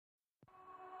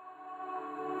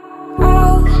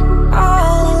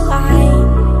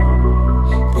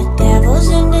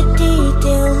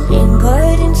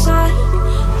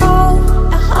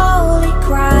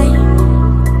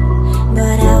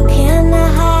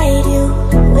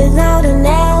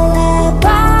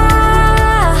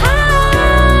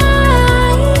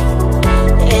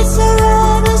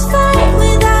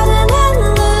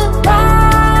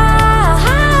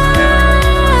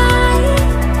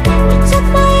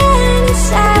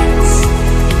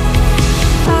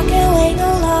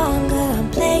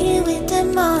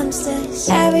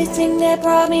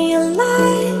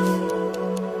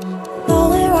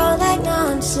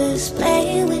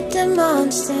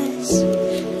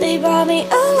me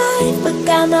alive, but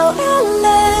got no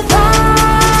alibi.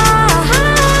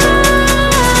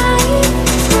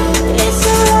 It's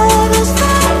a lover's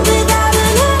fight without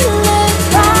an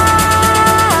alibi.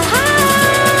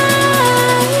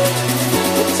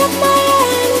 It took my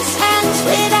hands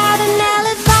without an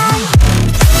alibi.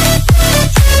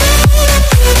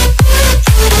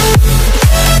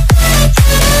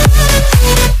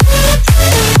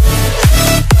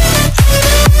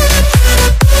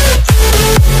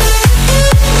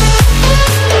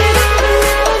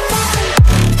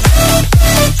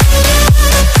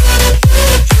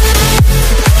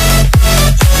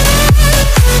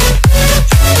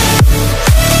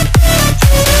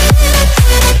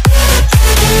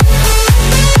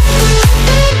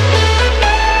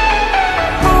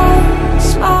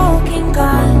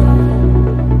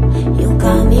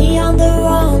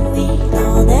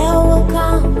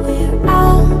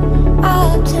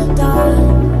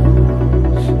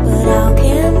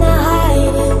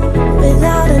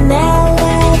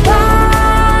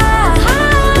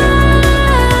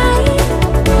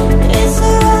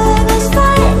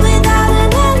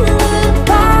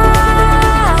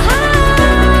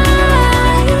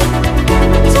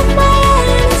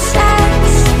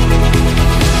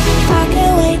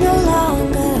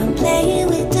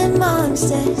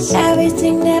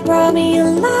 Everything that brought me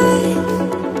alive.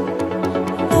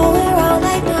 Oh, we're all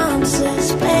like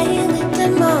monsters, playing with the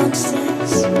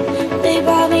monsters. They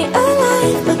brought me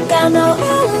alive, but got no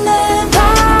alibi.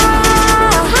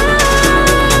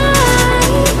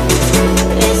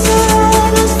 It's a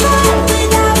lover's fight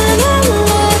without an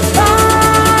alibi.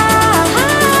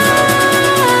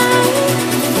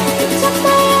 It took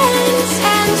my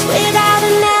hands without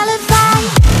an alibi.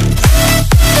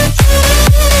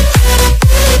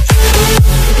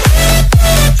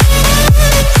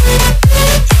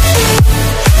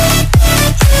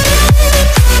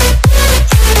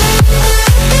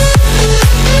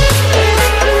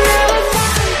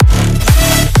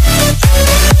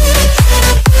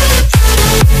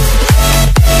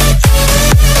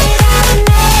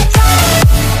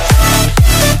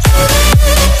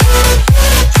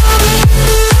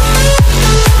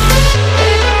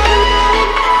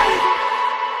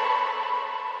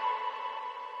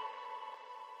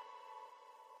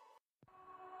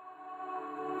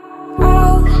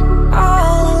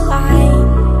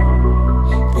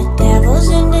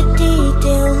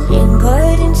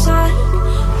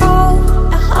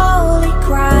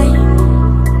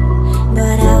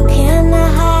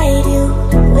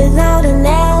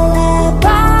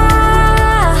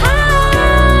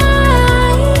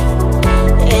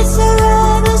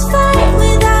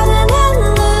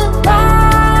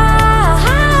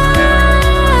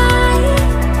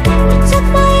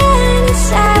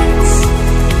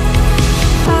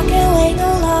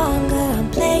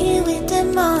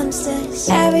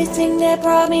 Everything that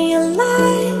brought me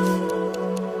alive.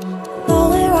 Oh,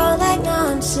 we're all like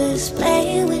monsters,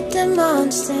 playing with the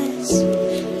monsters.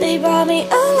 They brought me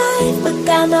alive, but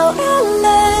got no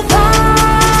alibi.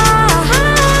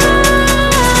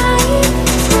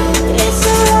 It's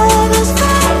a lover's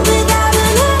fight without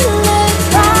an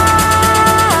alibi.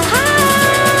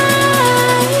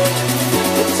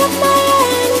 It took my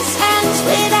hands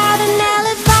without an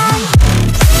alibi.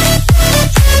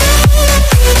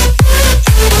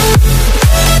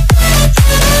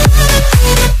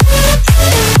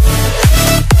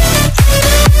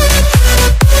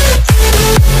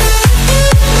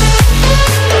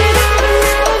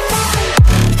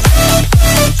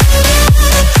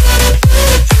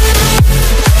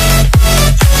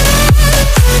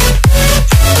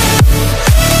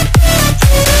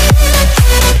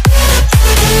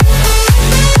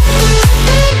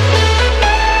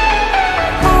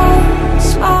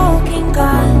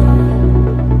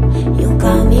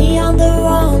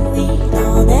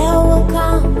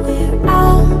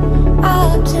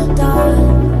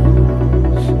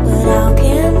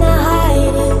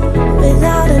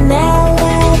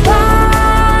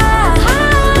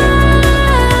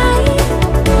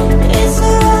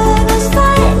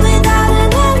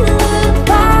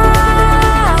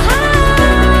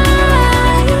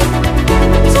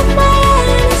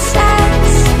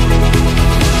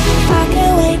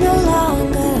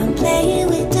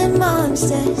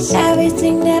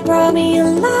 Everything that brought me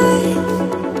alive.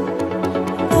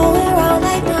 Oh, we're all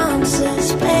like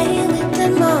monsters, playing with the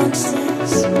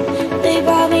monsters. They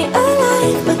brought me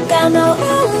alive, but got no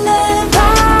alibi.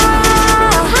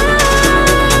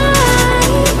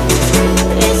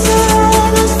 It's a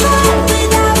lover's fight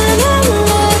without an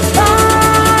alibi.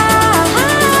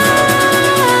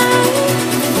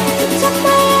 It took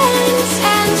my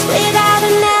hands without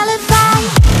an alibi.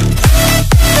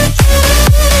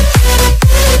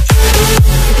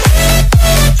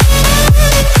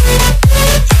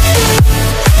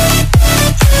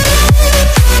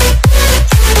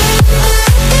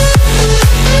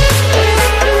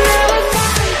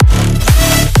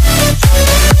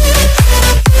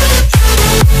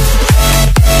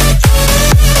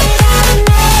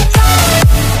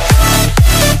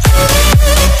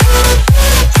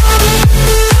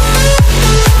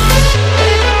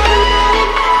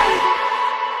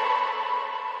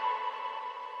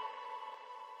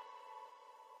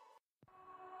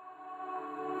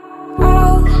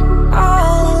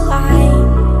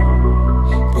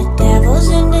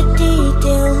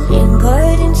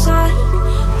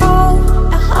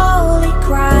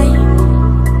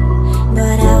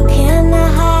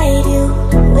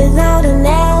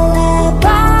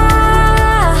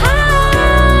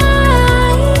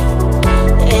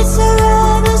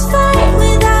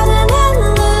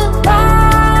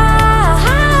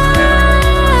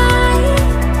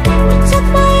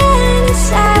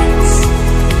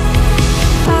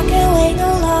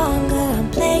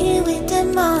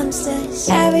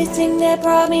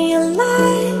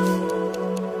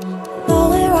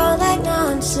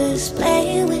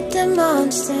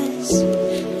 monsters.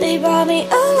 They brought me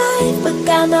alive, but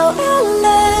got no alibi.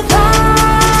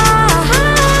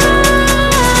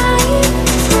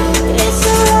 It's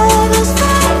a rebel's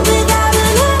fight without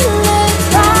an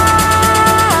alibi.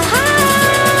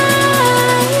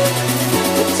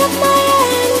 It took my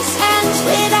hands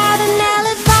without an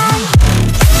alibi.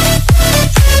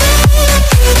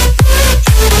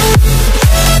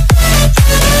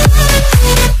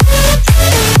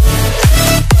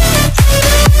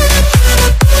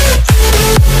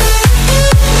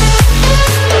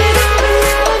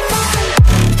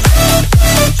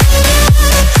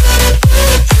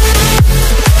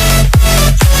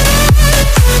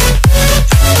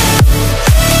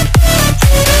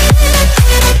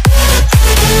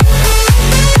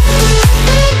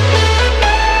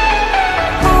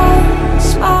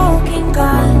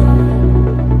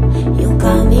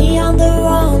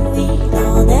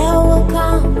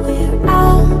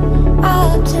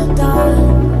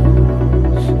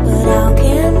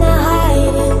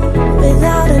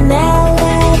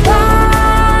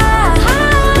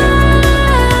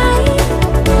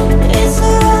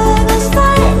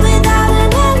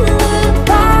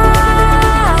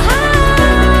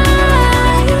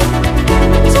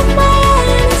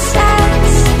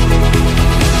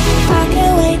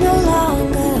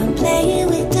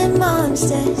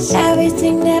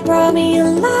 Everything that brought me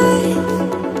alive.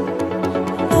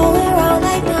 Oh, we're all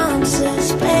like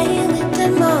monsters, playing with the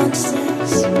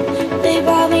monsters. They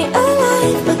brought me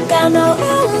alive, but got no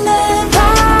alibi.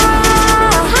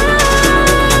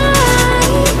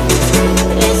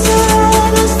 It's a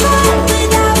rebel's fight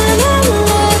without an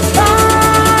alibi.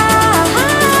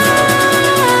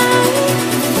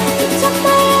 It took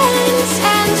my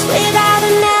hands without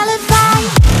an alibi.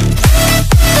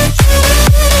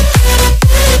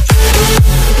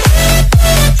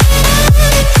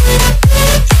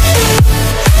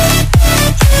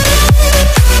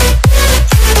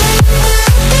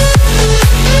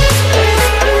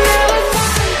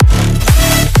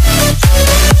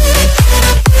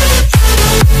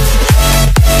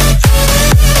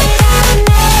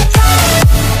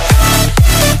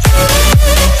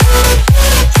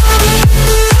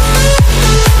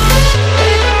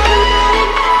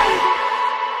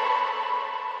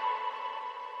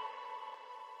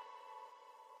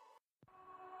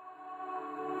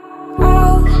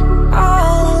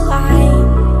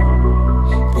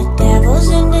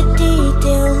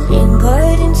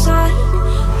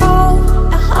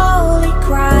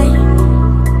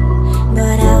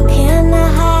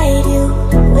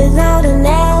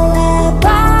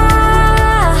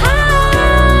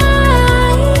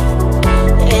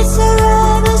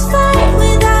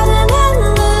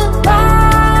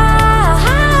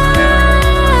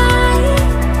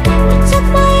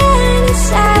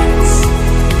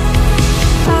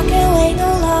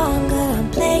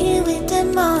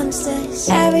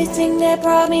 Everything that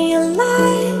brought me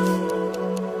alive.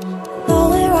 Oh,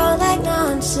 we're all like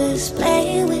monsters,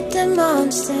 playing with the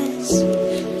monsters.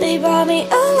 They brought me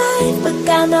alive, but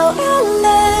got no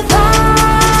alibi.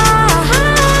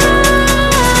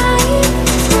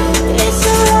 It's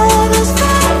a rebel's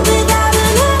fight without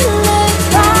an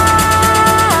alibi.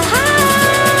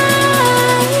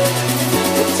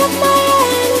 It took my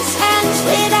hands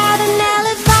without an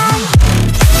alibi.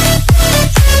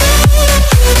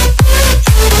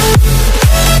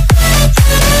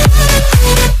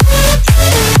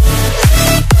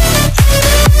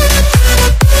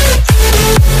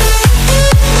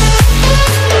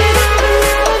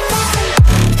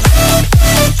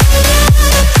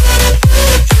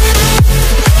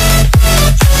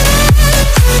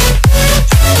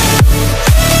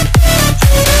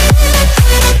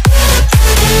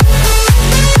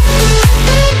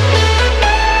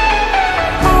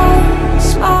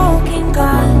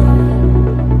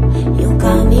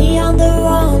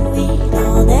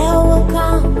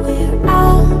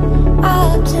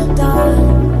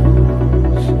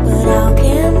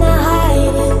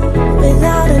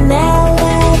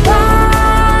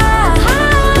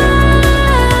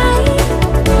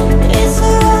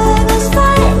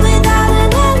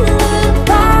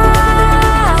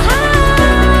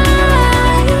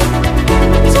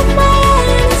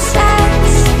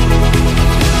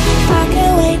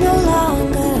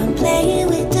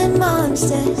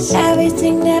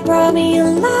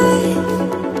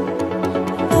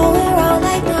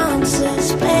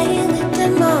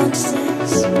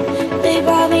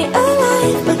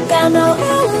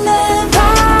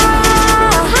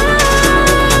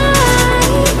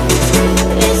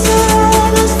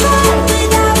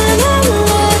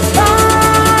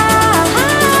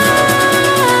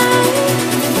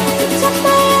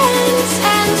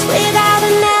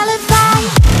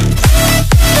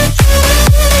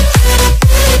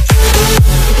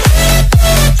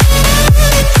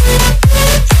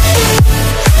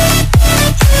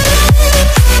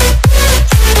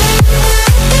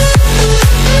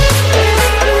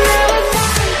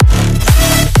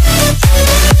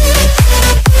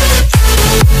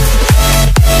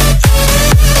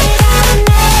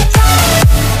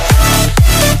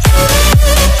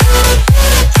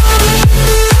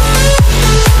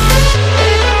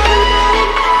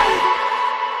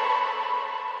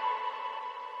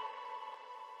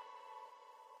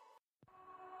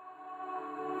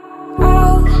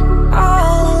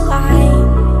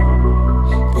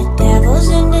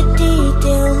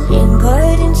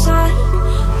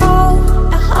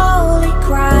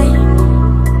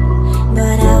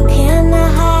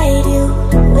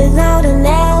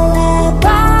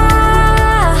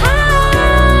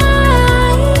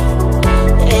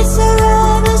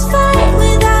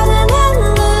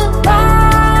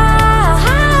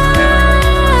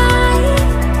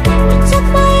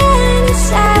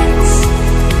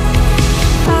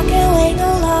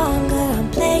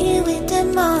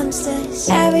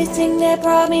 everything that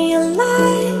brought me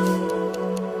alive.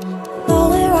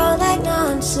 Going around like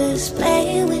nonsense,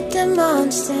 playing with the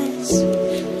monsters.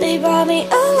 They brought me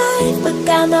alive, but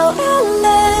got no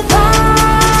alibi.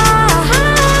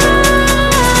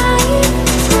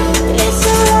 It's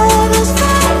a lover's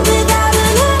fight without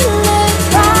an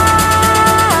alibi.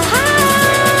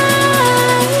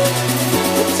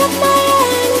 It's up my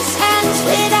hands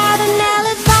without an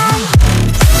alibi.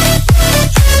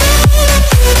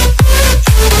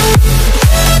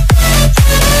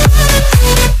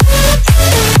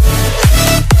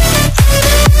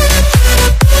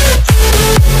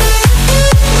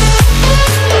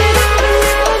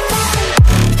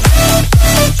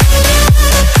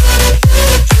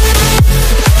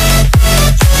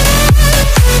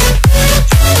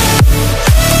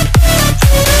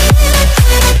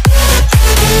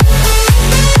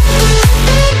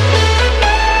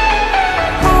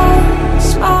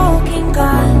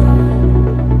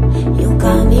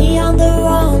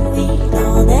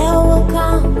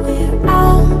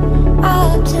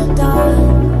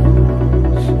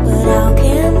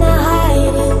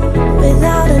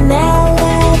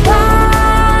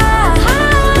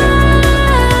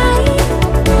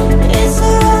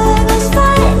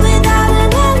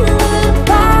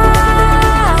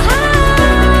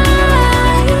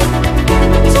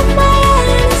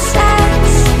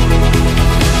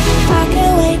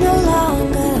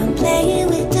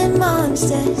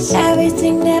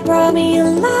 Everything that brought me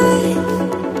alive.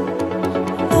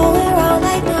 Going around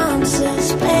like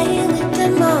nonsense, playing with the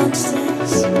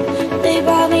monsters. They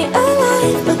brought me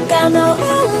alive, but got no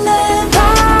alibi.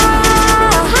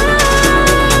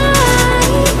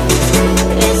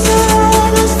 It's a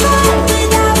lover's fight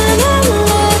without an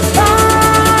alibi.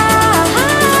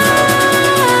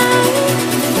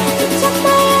 It's up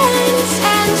my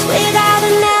hands without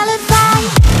an alibi.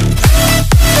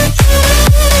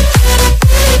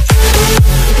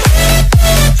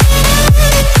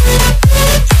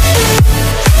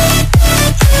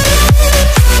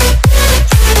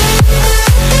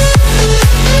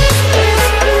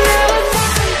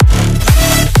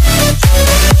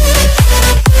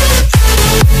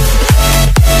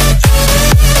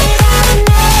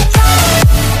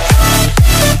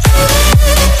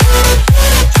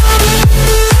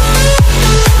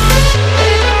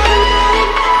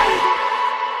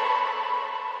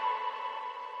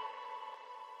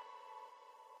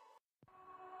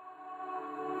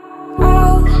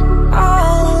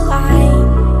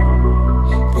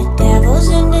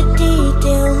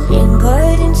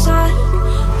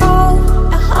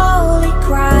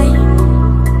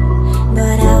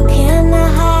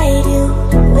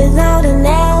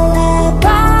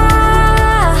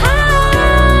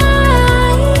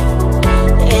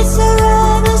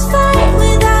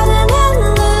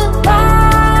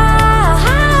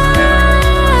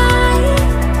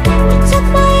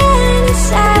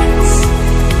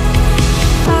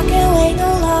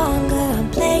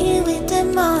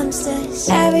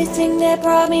 Everything that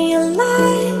brought me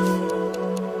alive.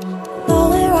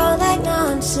 Going around like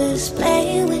nonsense,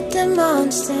 playing with the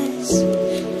monsters.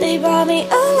 They brought me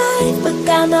alive, but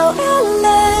got no alibi.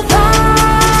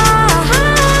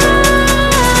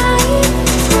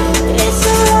 It's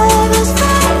a lover's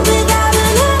fight without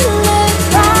an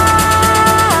alibi.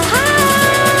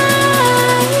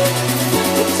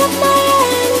 It's up my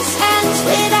hands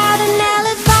without an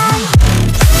alibi.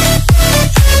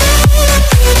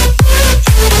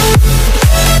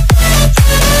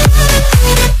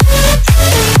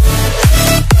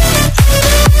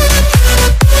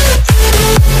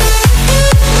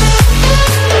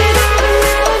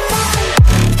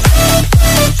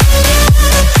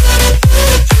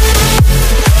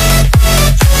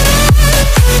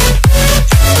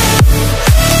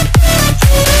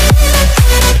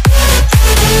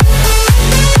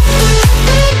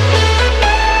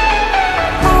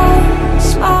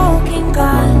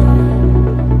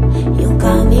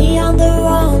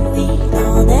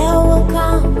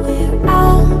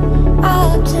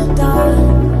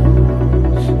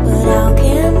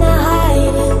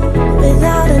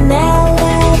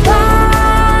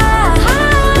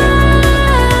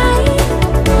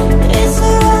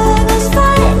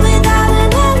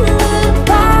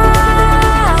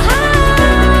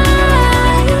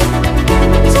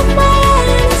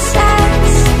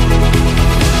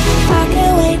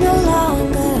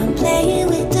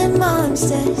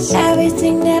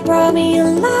 Everything that brought me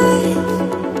alive.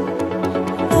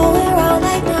 Going around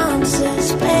like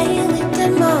nonsense, playing with the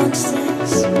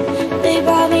monsters. They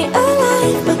brought me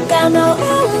alive, but got no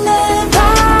alibi.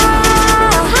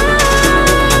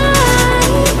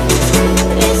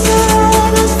 It's a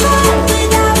lover's fight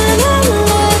without an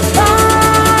alibi.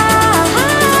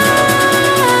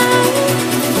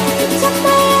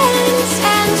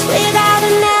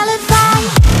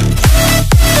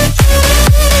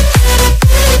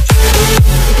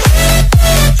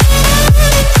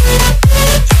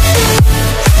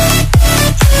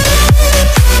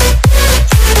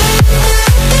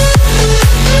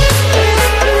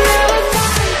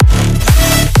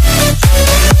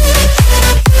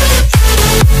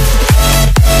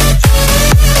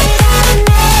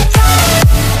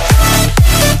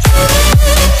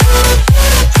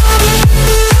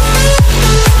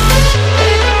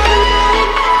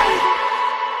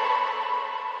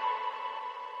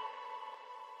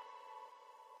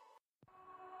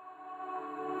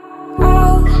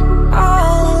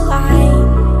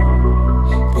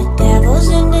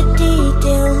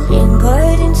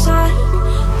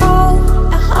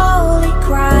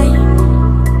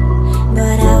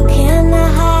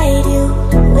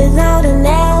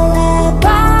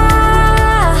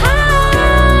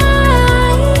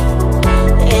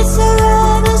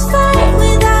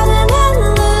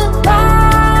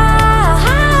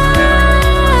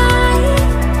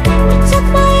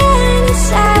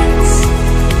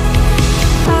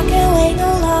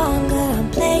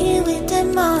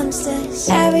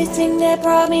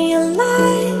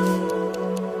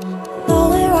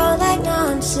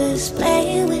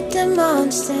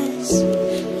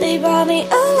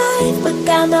 life, but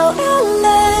got no alibi.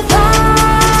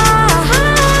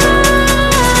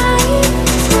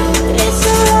 It's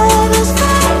a lover's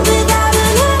fight without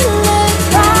an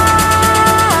alibi.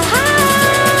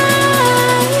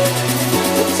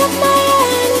 It's up my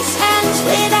honest hands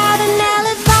without an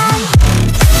alibi.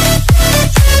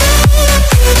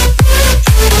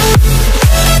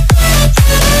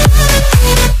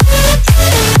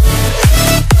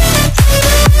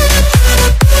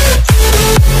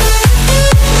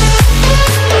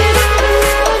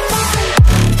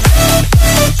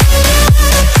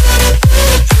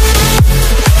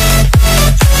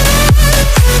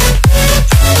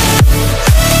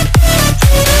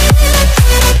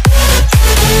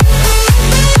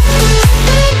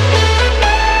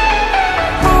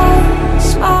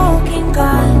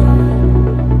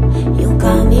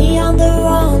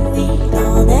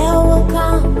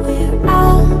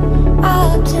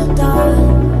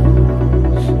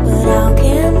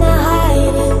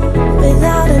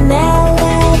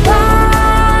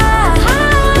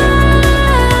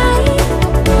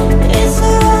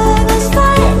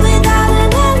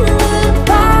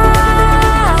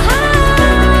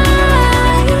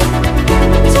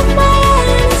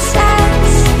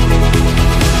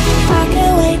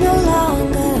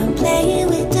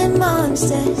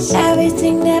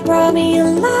 Everything that brought me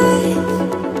alive,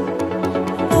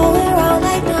 oh, we're all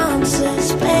like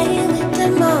monsters, playing with the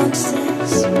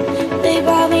monsters. They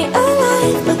brought me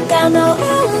alive, but got no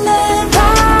alibi.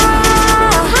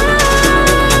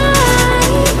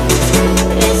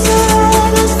 It's a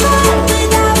lover's fight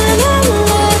without an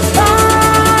alibi.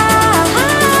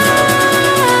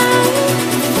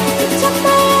 Took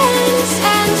my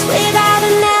hands without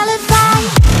an alibi.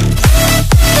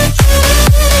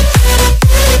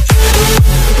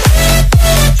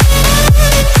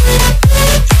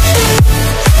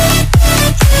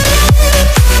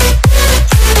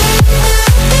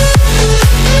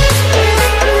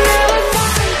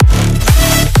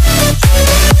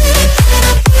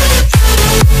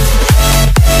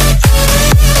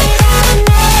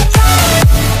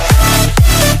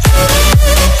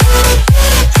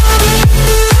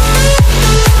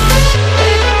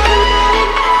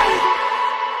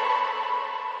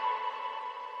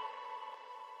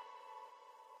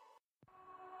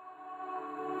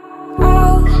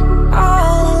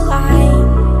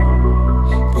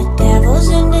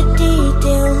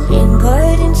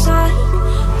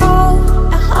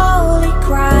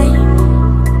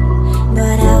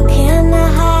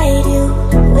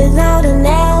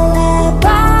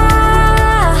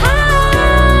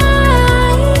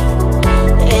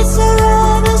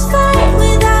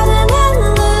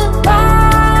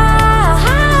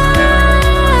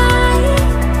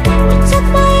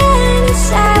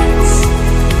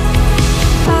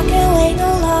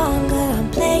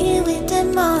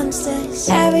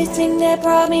 Everything that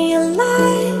brought me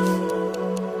alive,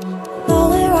 oh,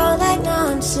 we're all like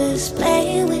monsters,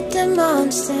 playing with the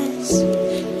monsters.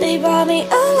 They brought me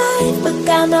alive, but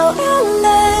got no alibi.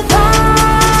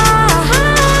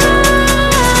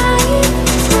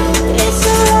 It's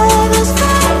a lover's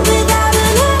fight without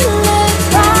an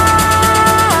alibi.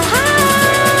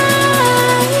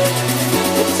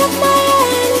 It's up my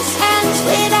honest hands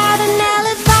without an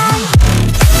alibi.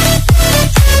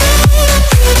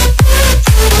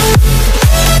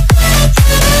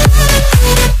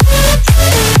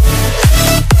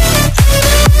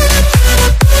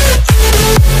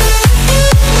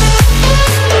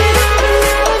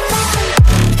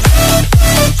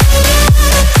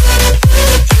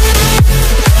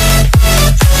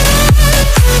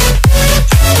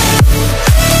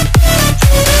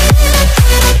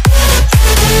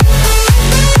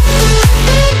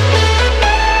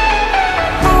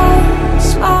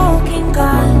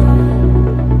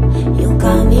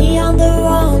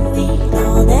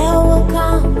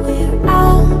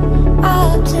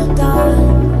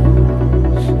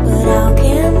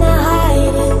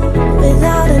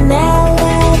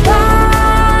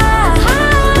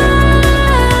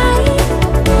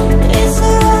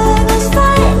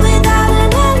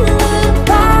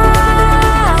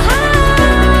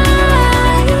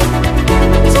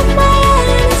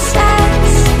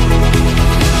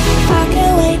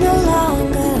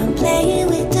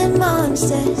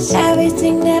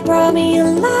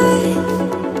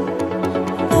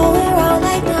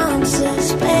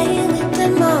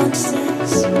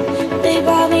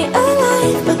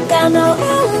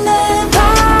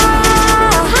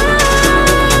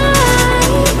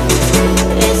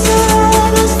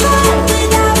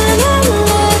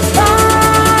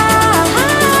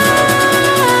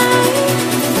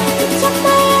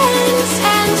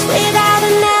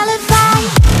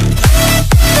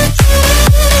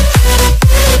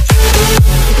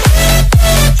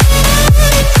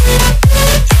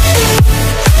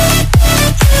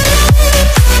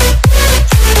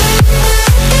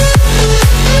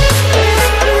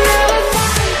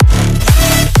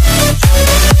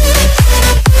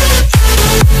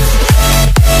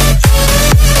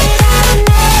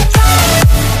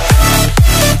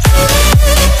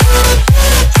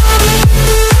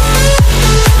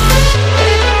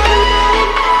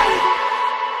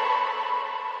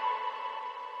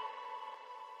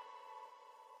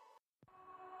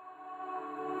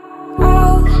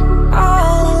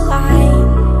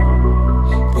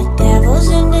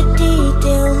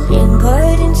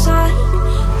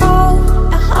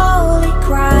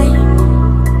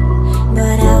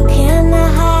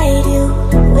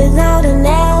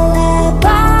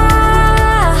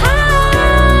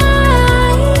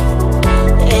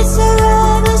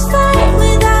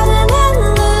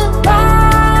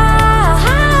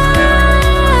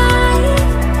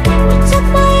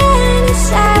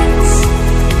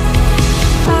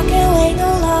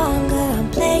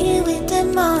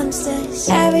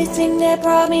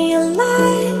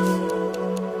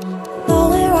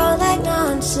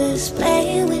 monsters,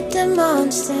 playing with the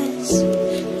monsters.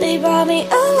 They brought me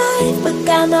alive, but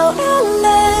got no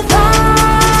alibi.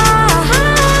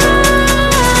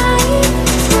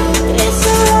 It's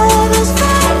a lover's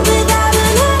fight without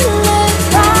an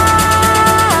alibi.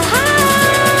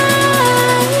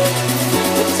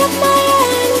 It took my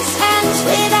hands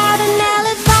without an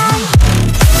alibi.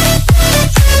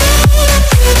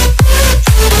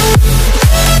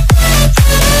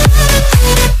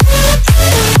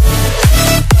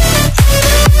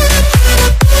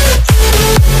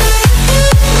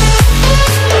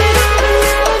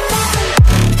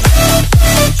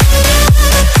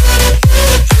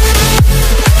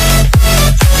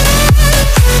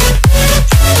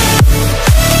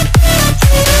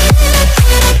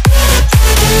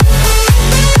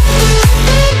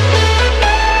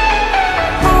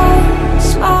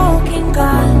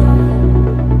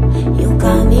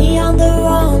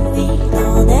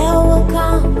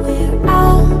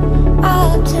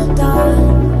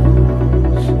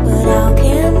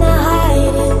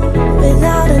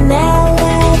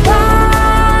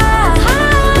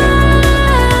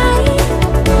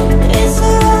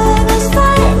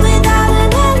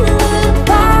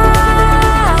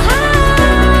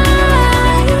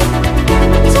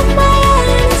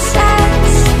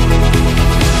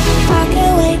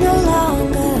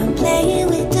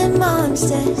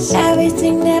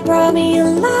 Everything that brought me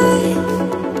alive.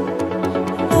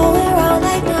 Oh, we're all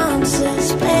like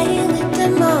monsters, playing with the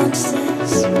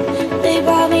monsters. They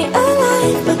brought me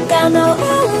alive, but got no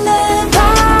alibi.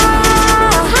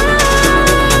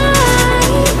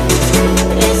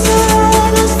 It's a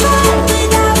lover's fight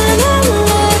without an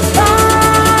alibi.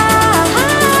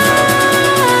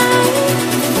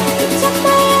 It took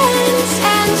my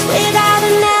hands without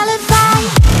an alibi.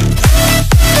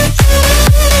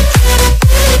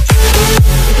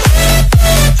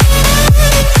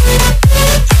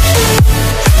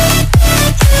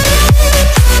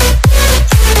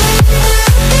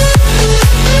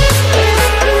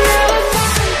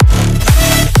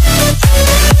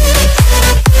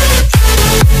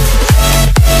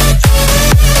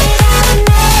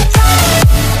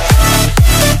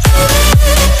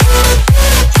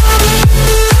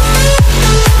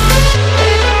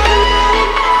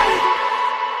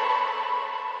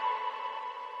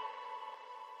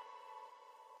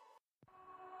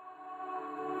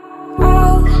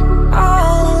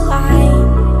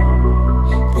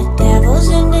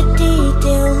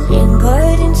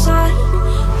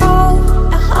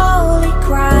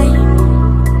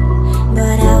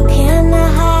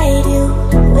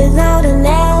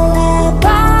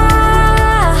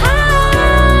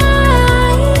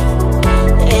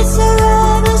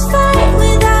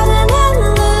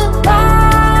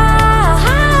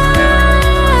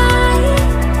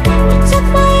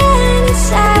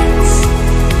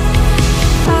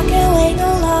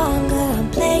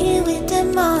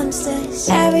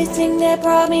 Everything that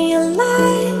brought me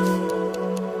alive.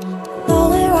 Oh,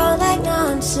 we're all like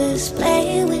monsters,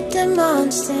 playing with the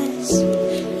monsters.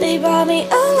 They brought me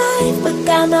alive, but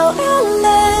got no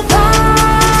alibi.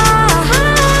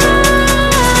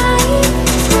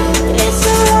 It's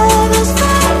a lover's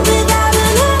fight without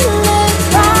an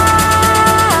alibi.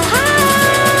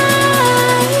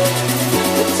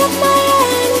 It took my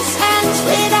hands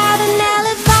without an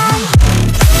alibi.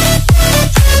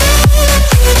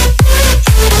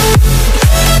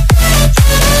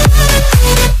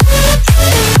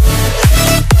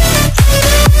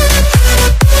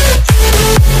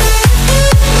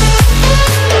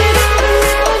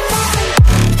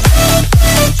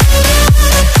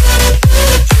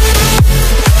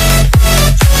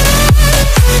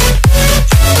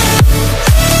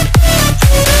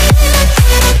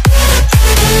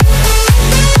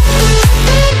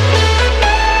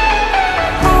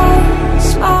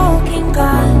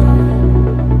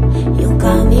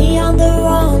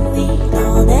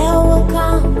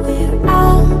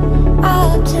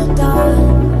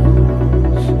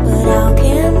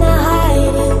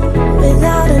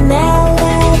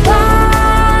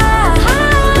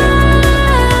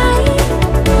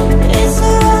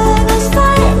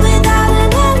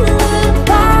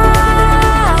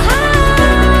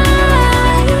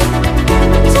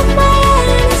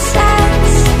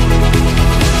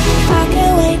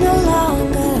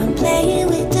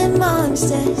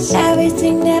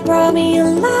 Everything that brought me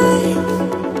alive.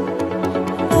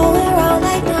 Oh, we're all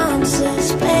like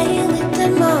monsters, playing with the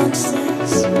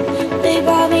monsters. They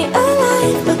brought me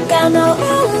alive, but got no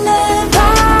alibi.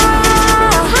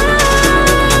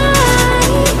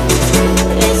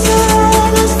 It's a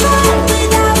lover's fight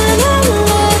without an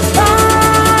alibi.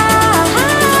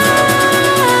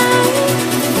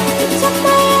 It took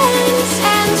my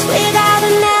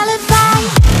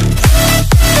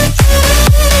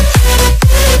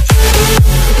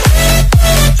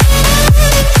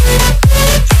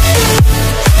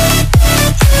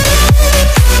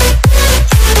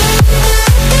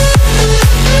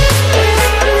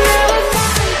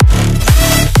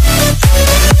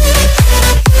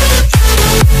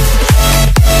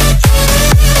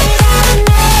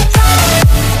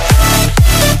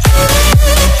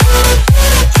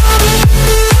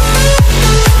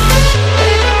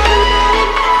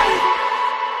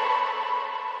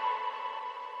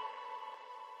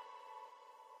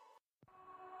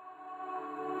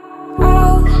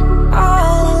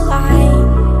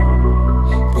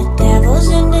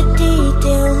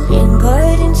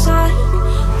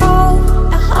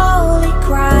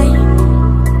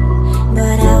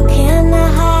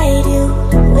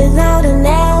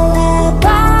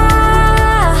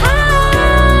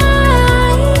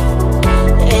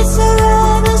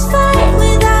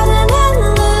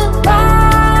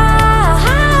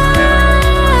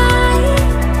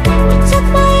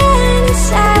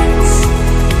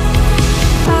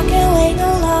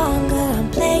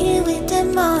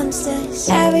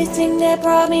everything that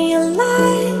brought me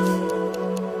alive.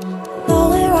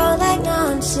 Going around like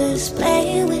nonsense,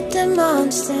 playing with the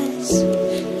monsters.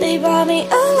 They brought me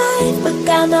alive, but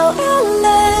got no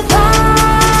alibi.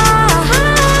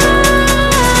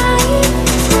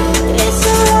 It's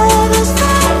a rebel's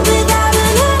fight without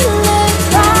an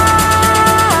alibi.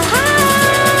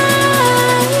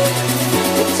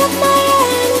 It took my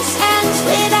hands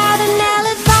without an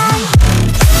alibi.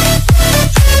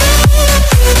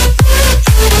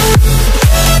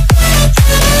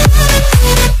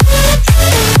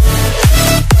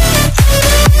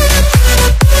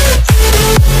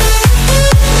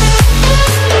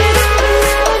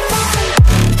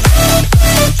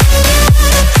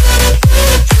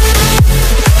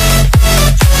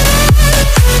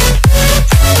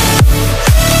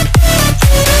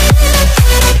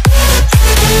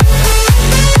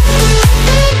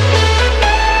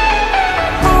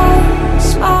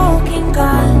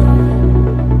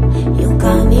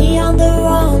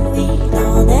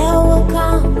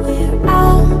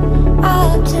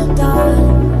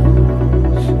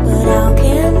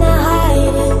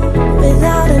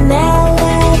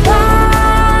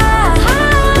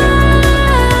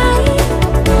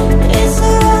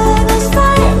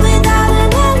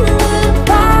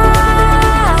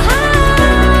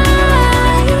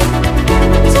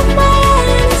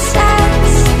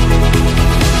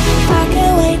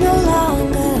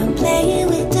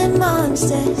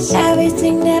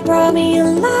 Everything that brought me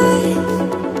alive.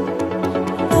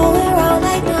 Going around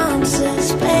like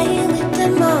nonsense, playing with the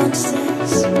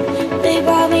monsters. They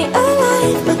brought me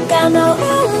alive, but got no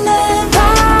alibi.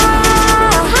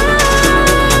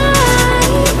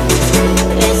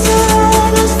 It's a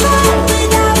rebel's fight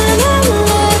without an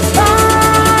alibi.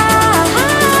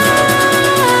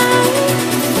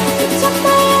 It took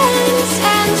my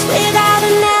hands without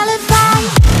an alibi.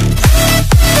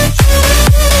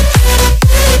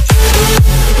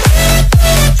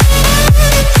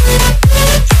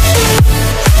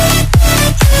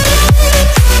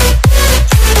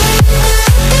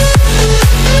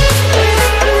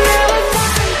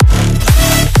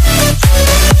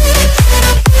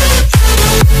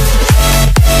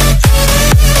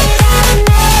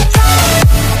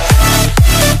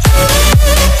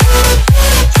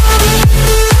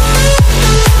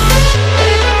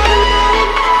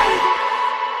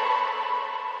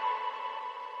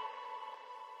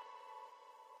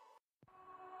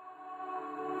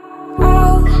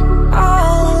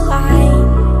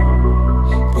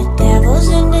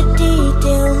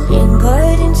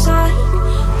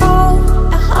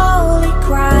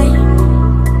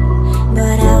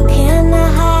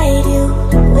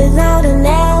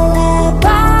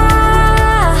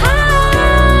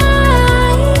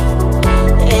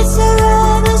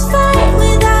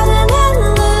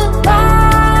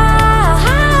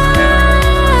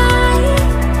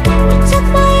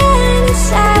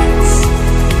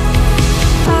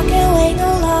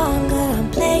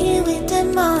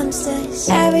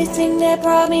 Everything that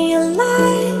brought me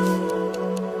alive.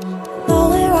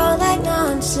 Going around like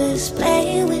nonsense,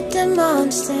 playing with the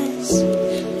monsters.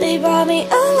 They brought me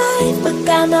alive, but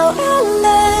got no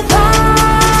alibi.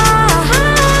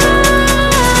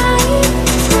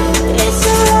 It's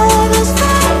a rebel's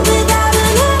fight without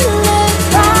an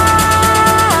alibi.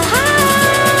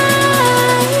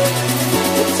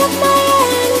 It took my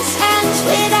hands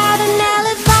without an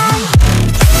alibi.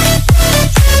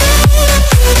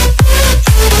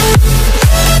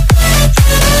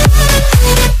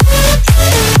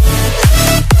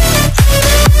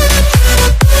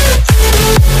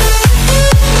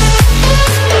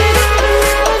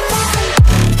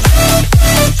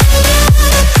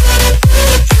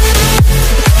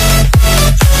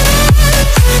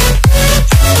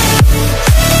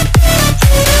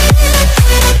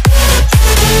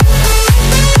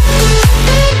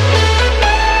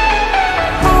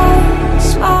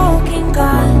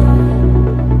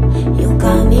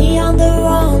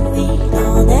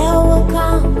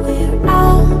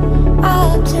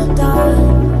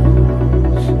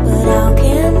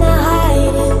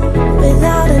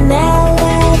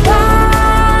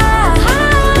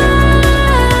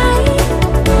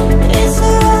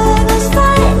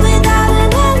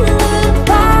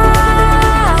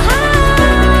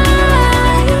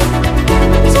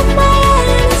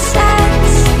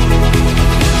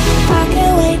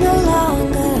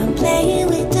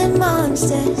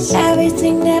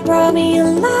 Everything that brought me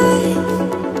alive.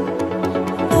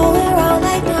 Going around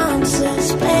like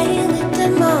nonsense, playing with the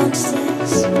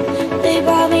monsters. They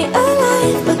brought me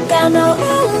alive, but got no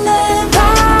alibi.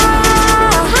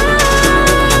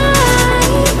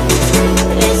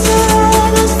 It's a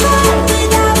rebel's fight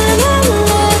without an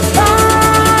alibi.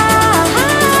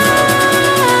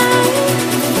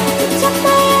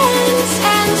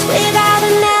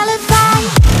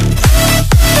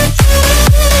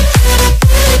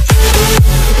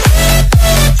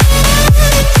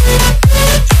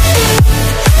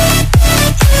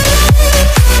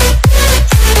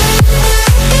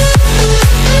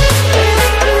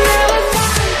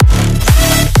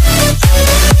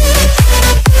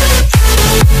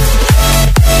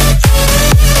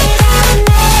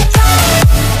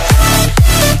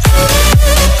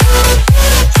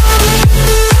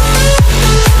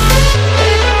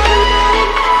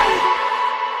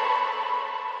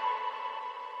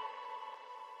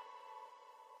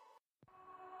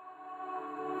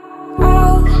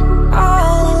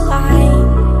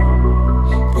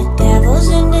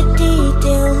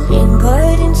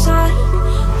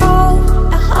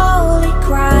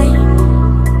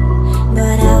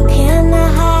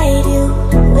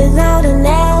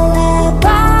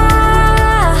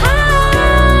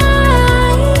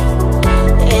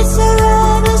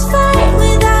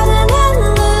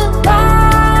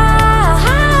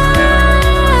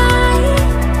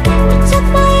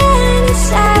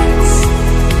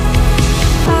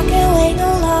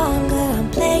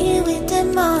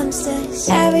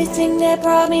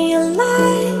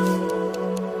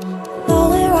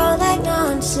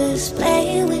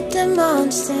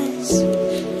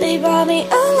 brought me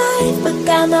alive, but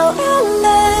got no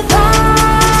alibi.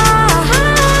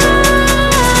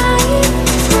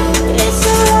 It's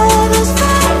a lover's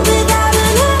fight without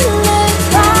an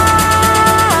alibi.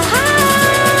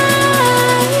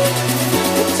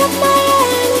 It took my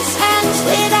innocence hands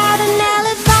without an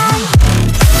alibi.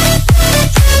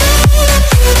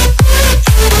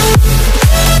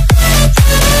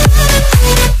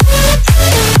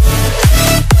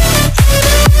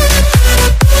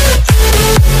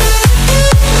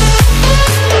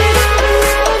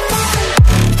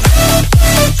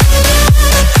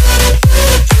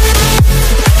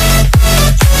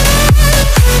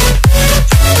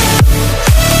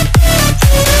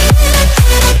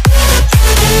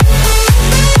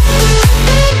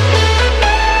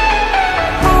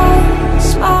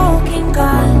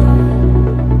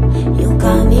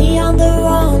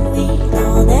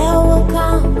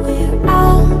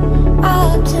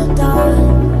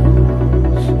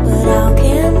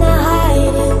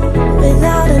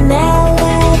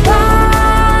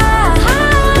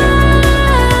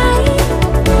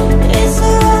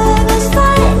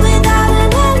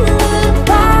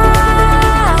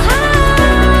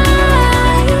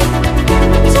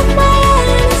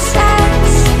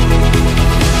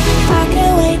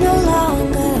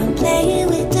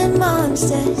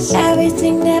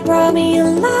 Everything that brought me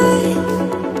alive,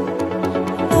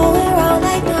 oh, we're all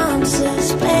like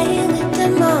monsters, playing with the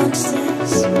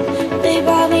monsters. They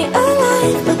brought me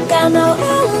alive, but got no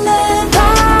alibi.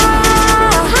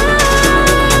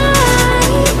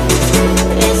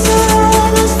 It's a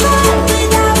lover's fight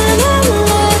without an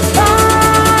alibi.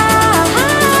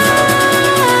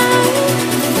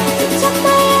 It took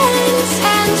my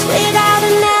innocence without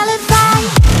an alibi.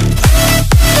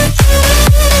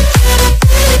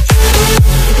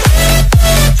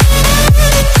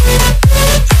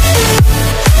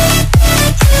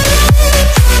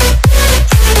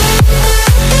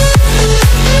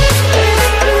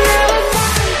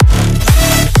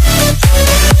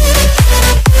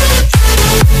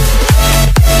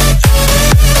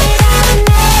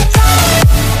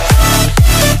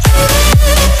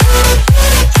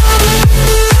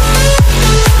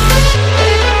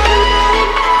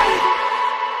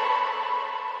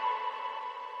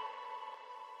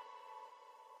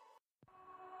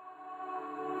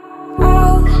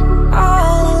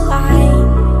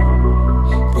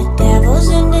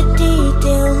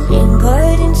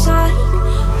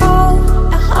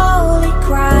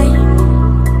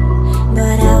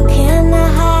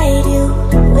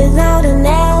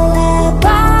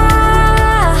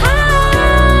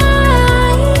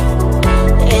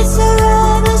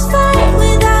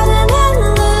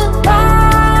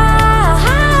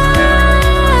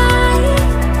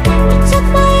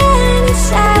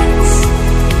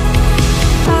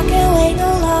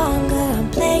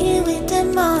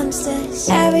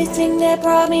 Everything that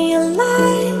brought me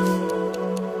alive,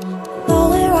 oh,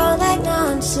 we're all like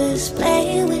monsters,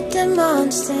 playing with the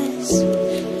monsters.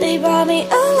 They brought me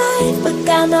alive, but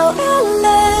got no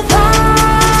alibi.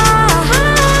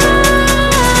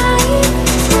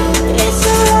 It's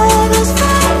a lover's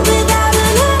fight without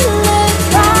an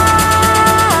alibi.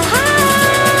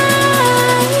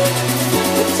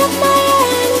 It took my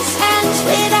innocence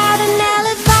without an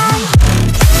alibi.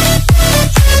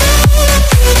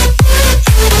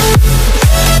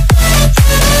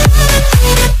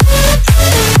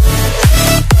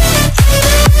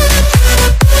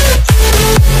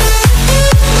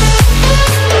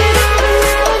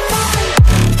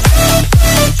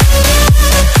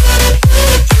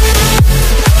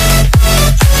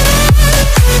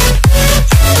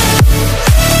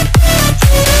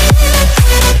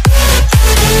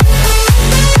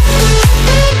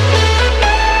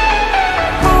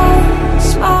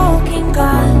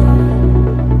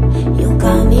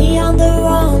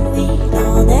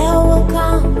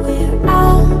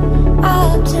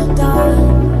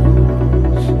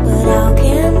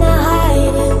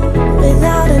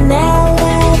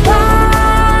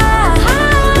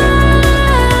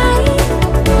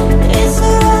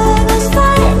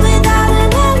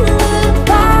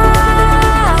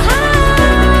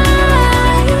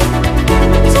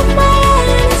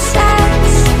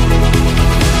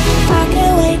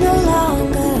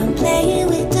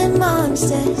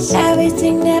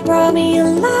 Everything that brought me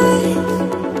alive,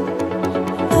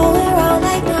 oh, we're all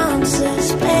like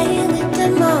monsters, playing with the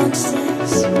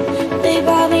monsters. They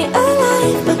brought me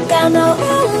alive, but got no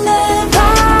alibi.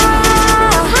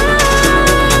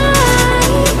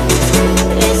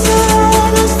 It's a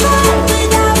lover's fight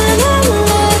without an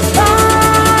alibi.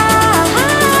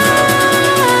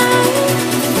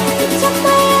 It took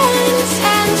my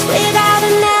innocence without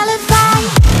an alibi.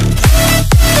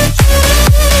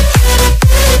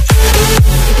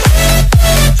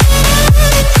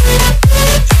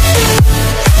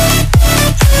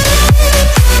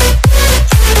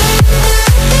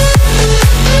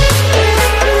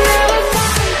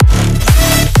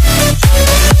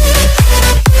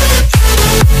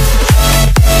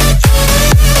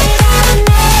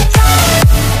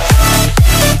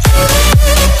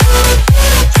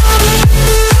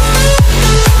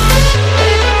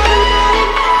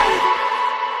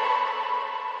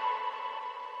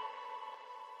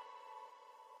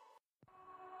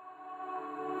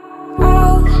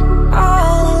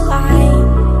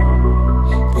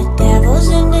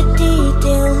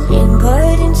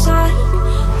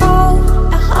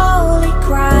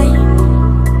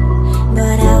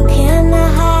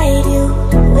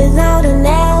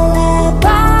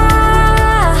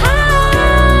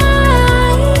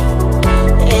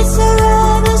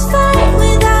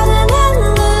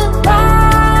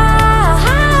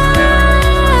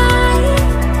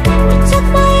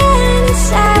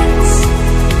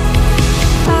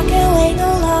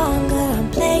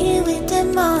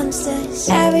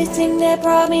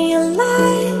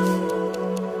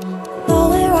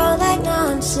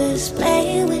 monsters,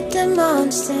 playing with the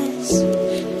monsters.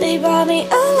 They brought me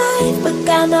alive, but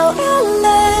got no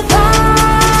alibi.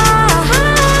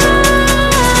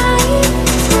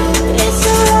 It's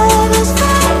a lover's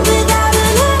fight without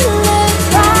an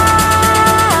alibi.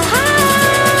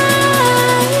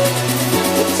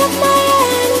 They took my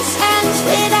innocence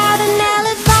without an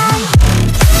alibi.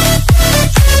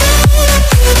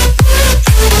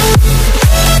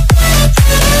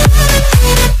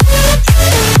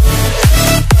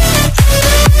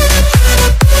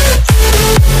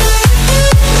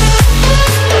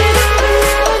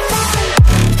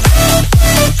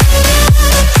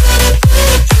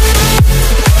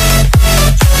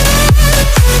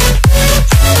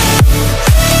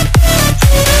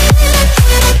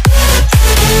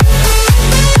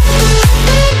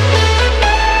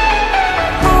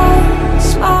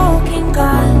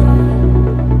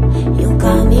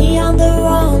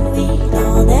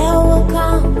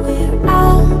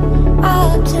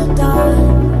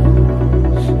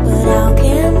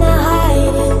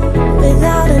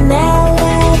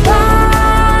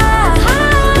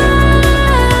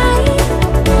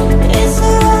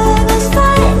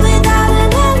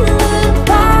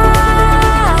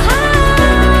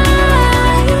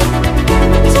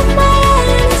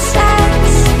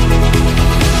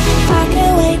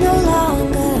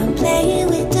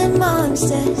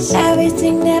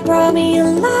 Everything that brought me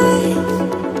alive.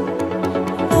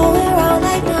 Oh, we're all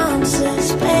like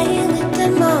monsters, playing with the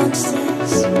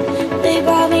monsters. They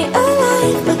brought me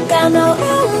alive, but got no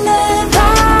alibi.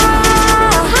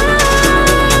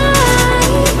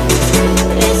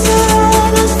 It's a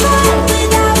lover's fight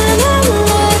without an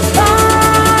alibi.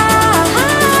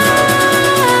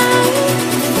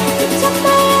 They took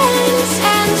my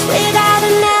innocence without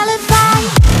an alibi.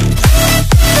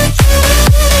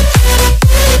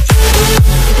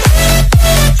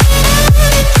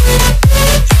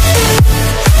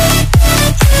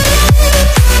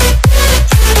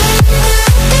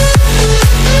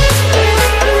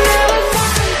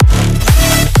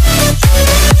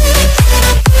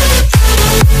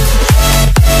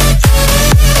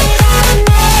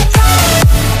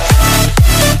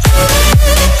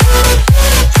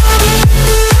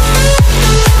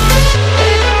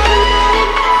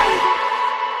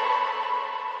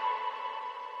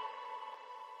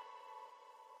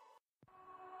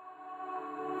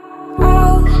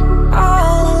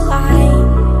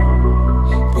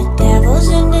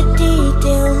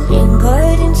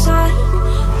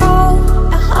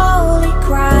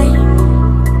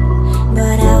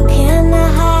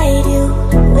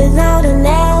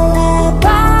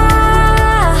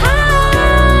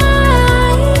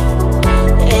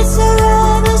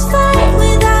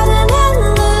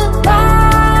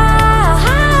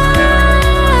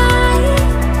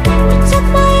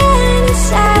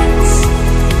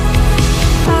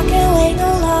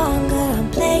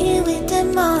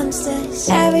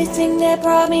 Everything that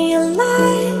brought me alive.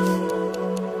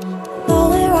 Oh,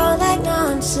 we're all like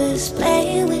monsters,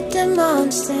 playing with the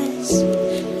monsters.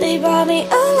 They brought me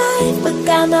alive, but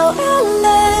got no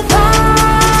alibi.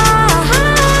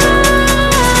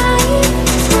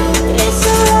 It's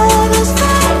a lover's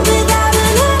fight without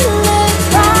an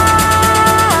alibi.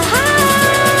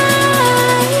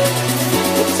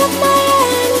 They took my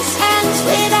innocence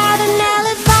without an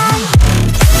alibi.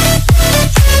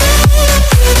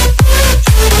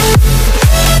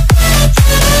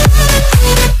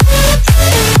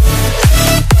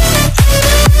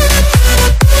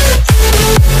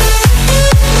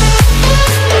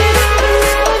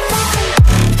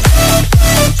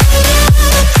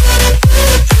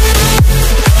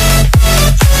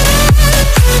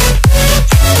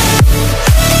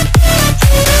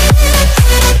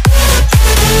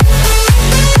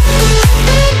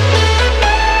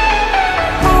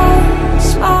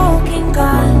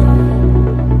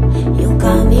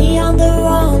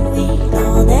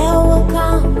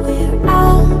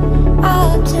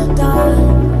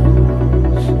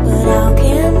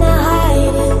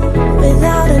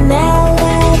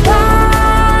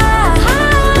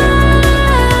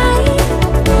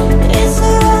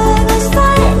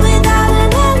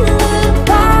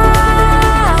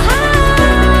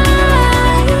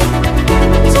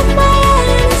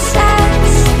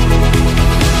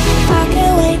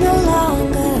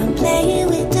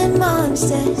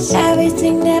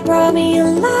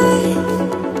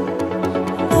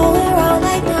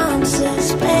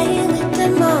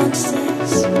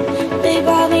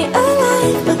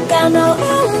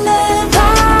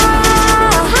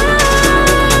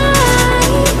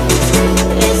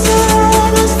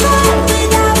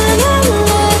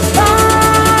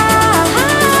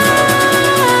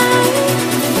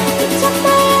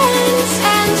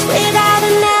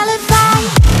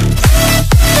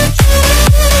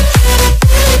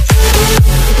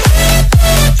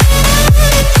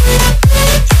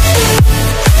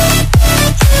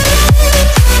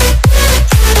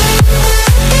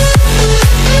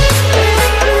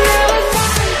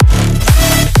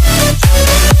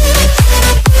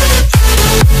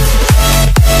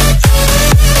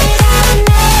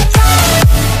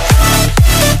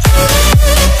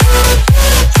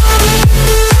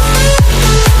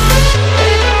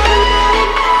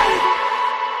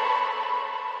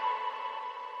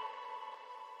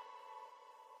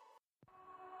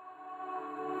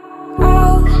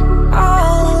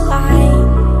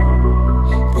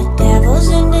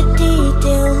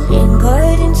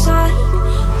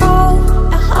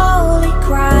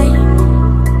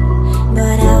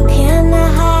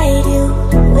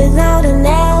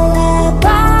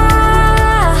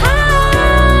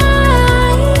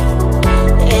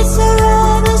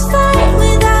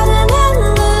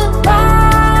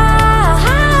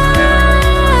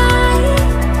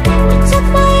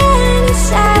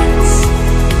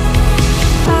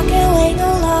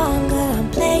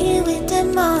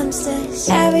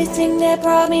 everything that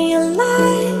brought me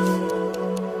alive.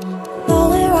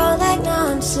 Going around like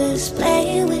nonsense,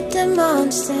 playing with the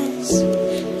monsters.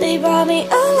 They brought me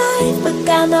alive, but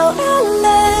got no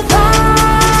alibi.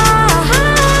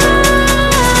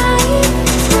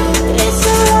 It's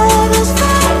a lover's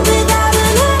fight without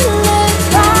an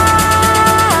alibi.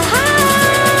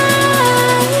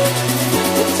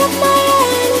 It took my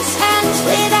hands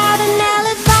without an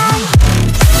alibi.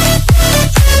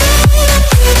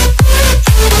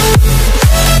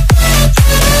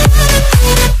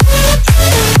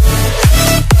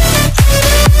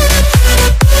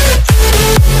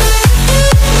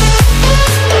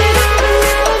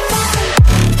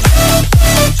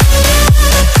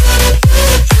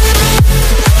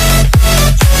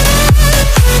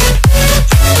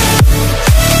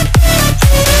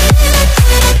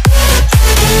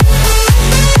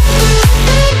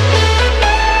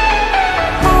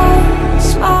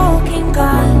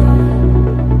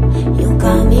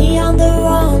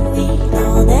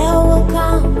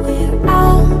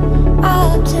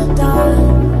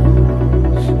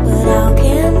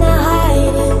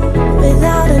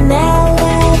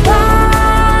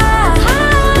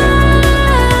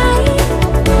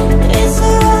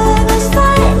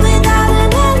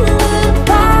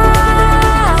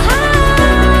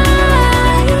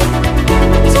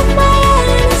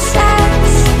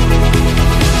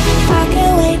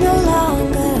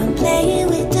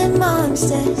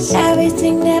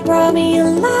 Everything that brought me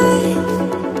alive.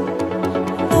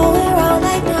 Going around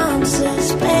like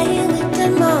nonsense, playing with the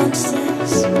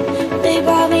monsters. They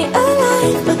brought me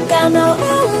alive, but got no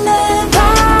alibi.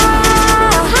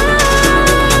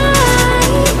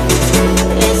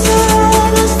 It's a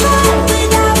lover's fight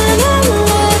without an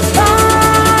alibi.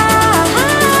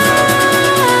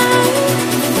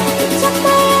 It took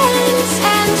my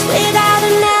hands without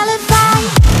an alibi.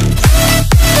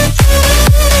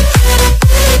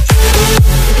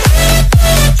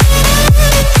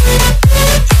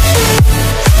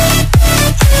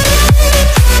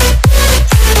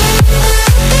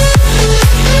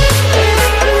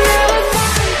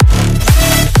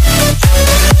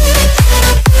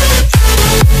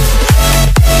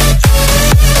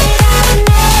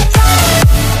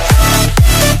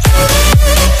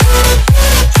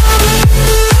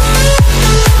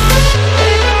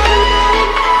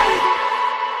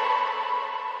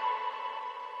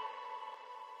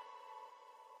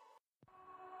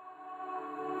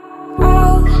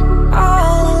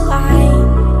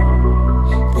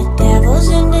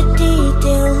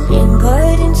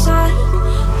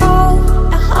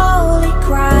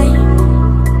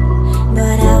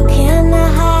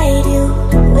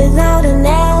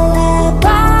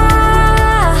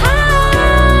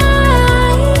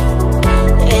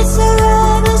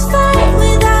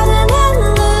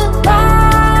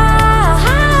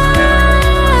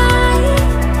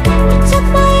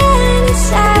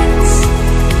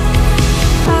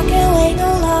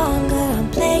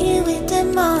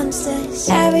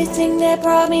 Everything that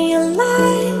brought me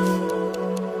alive.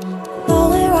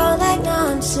 Going around like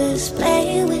nonsense,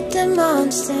 playing with the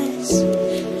monsters.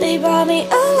 They brought me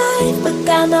alive, but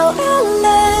got no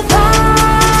alibi.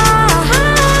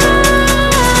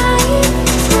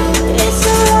 It's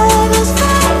a lover's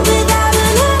fight without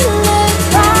an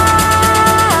alibi.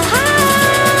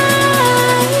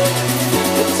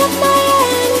 It took my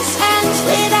hands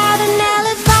without an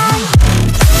alibi.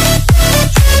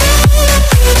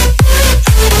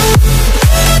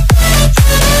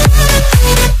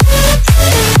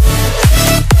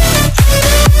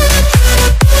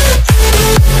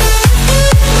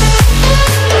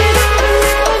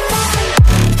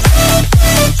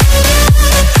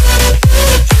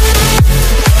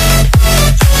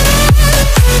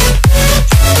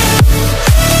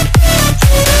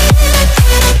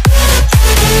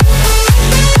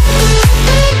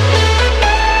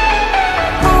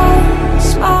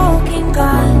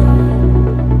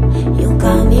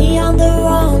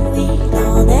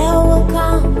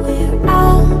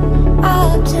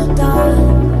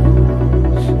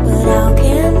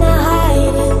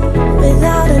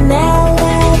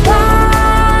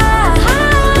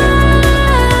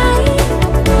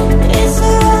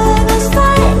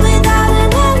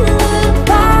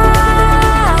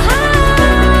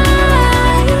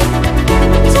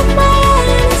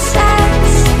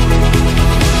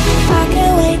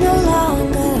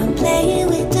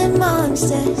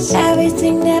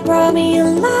 Everything that brought me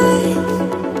alive.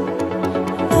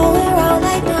 Going around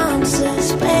like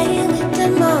nonsense, playing with the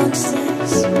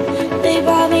monsters. They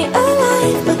brought me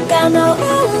alive, but got no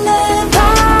alibi.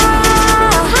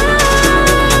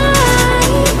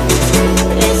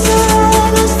 It's a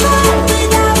lover's fight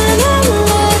without an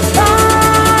alibi.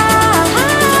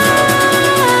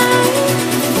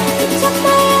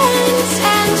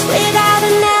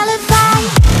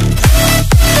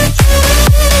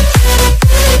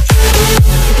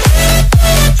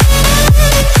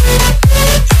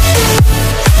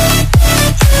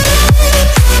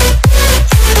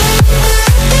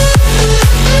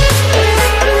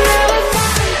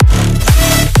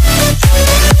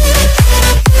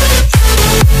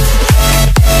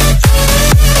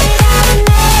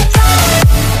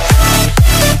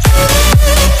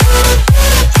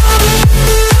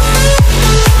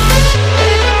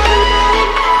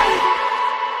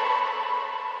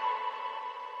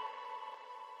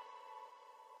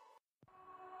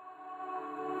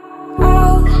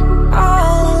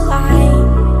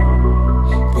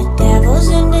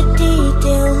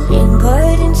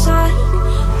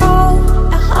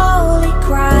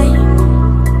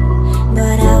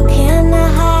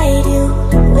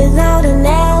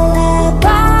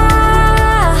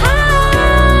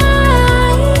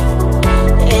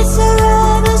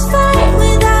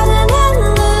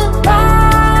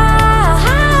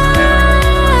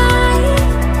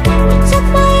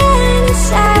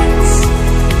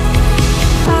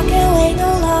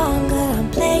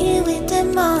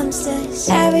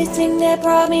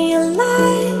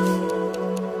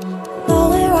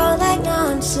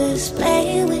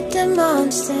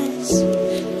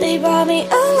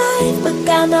 but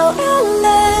got no